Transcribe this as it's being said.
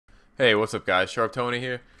Hey, what's up guys? Sharptrader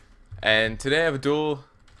here, and today I have a duel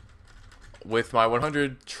with my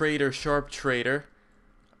 100 trader Sharptrader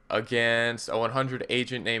against a 100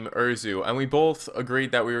 agent named Urzu, and we both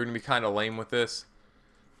agreed that we were going to be kind of lame with this.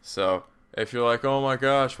 So, if you're like, oh my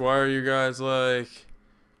gosh, why are you guys like,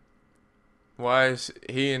 why is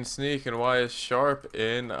he in Sneak and why is Sharp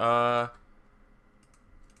in,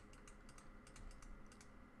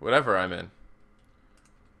 whatever I'm in.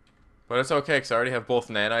 But it's okay, because I already have both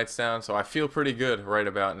nanites down, so I feel pretty good right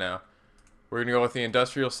about now. We're going to go with the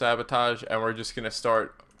industrial sabotage, and we're just going to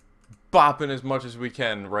start bopping as much as we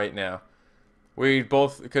can right now. We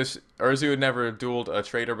both, because Urzu had never dueled a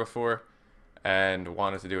trader before, and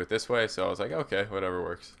wanted to do it this way, so I was like, okay, whatever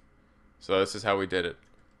works. So this is how we did it.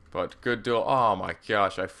 But good duel. Oh my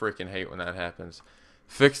gosh, I freaking hate when that happens.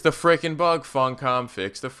 Fix the freaking bug, Funcom.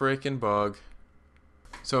 Fix the freaking bug.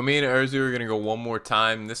 So me and Urzu are gonna go one more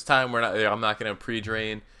time. This time we're not. I'm not gonna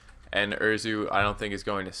pre-drain, and Urzu I don't think is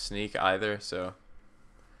going to sneak either. So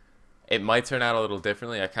it might turn out a little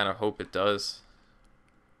differently. I kind of hope it does.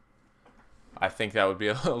 I think that would be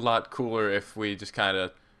a lot cooler if we just kind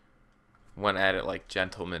of went at it like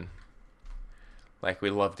gentlemen, like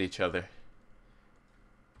we loved each other.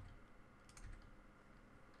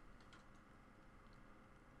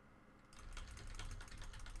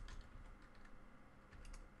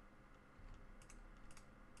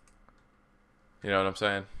 You know what I'm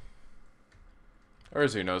saying?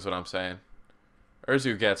 Urzu knows what I'm saying.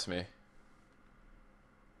 Urzu gets me.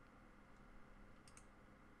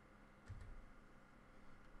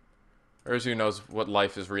 Urzu knows what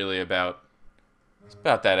life is really about. It's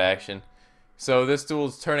about that action. So this duel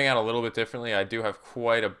is turning out a little bit differently. I do have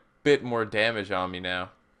quite a bit more damage on me now.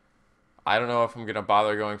 I don't know if I'm going to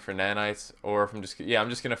bother going for nanites or if I'm just... Yeah, I'm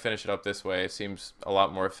just going to finish it up this way. It seems a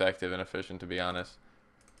lot more effective and efficient, to be honest.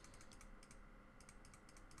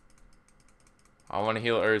 I want to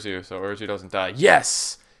heal Urzu so Urzu doesn't die.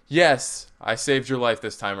 Yes! Yes! I saved your life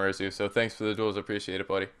this time, Urzu, so thanks for the duels. Appreciate it,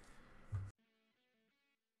 buddy.